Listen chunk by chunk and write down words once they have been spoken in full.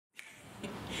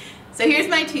So here's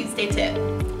my Tuesday tip.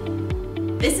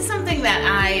 This is something that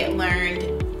I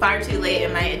learned far too late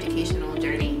in my educational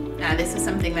journey. This is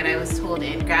something that I was told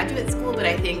in graduate school, but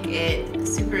I think it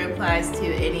super applies to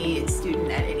any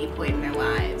student at any point in their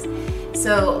lives.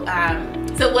 So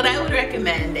what I would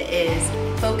recommend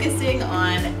is focusing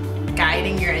on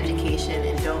guiding your education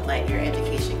and don't let your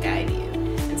education guide you.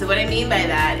 And so what I mean by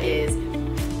that is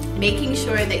making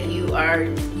sure that you are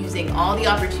using all the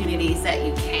opportunities that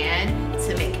you can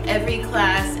to make every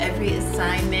class, every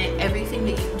assignment, everything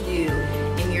that you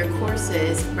do in your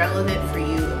courses relevant for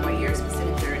you and what your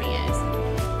specific journey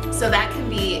is. So that can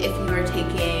be if you are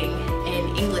taking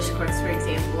an English course, for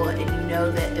example, and you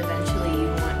know that eventually you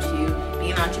want to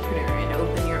be an entrepreneur and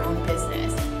open your own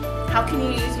business. How can you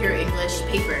use your English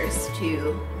papers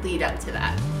to lead up to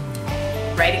that?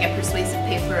 Writing a persuasive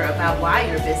paper about why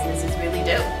your business is really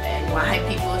dope and why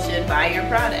people should buy your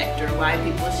product or why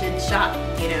people should shop,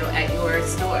 at your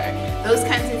store. Those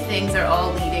kinds of things are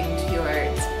all leading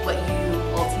towards what you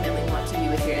ultimately want to do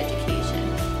with your education,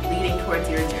 leading towards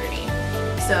your journey.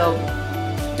 So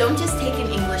don't just take an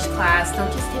English class,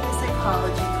 don't just take a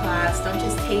psychology class, don't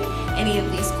just take any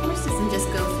of these courses and just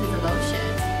go through the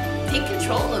motions. Take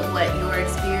control of what your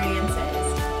experience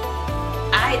is.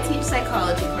 I teach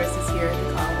psychology courses here at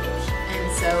the college,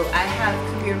 and so I have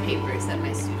career papers that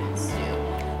my students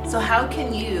do. So how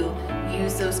can you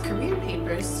use those career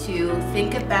papers to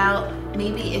think about,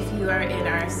 maybe if you are in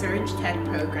our Surge Tech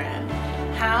program,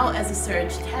 how as a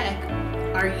Surge Tech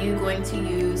are you going to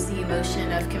use the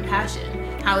emotion of compassion?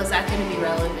 How is that going to be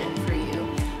relevant for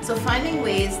you? So finding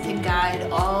ways to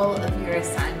guide all of your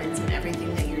assignments and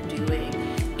everything that you're doing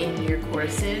in your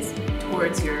courses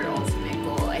towards your ultimate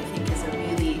goal, I think is a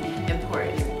really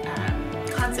important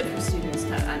concept for students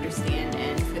to understand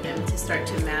and for them to start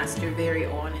to master very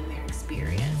on in their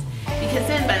experience. Because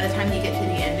then by the time you get to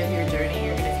the end of your journey,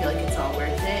 you're going to feel like it's all worth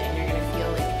it, and you're going to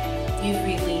feel like you've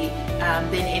really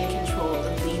been in control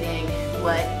of leading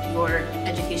what your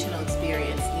educational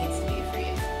experience needs to be for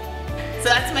you. So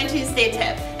that's my Tuesday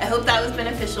tip. I hope that was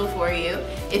beneficial for you.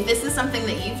 If this is something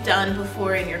that you've done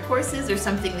before in your courses or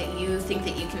something that you think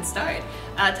that you can start,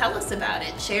 tell us about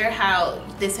it. Share how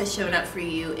this has shown up for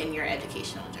you in your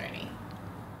educational journey.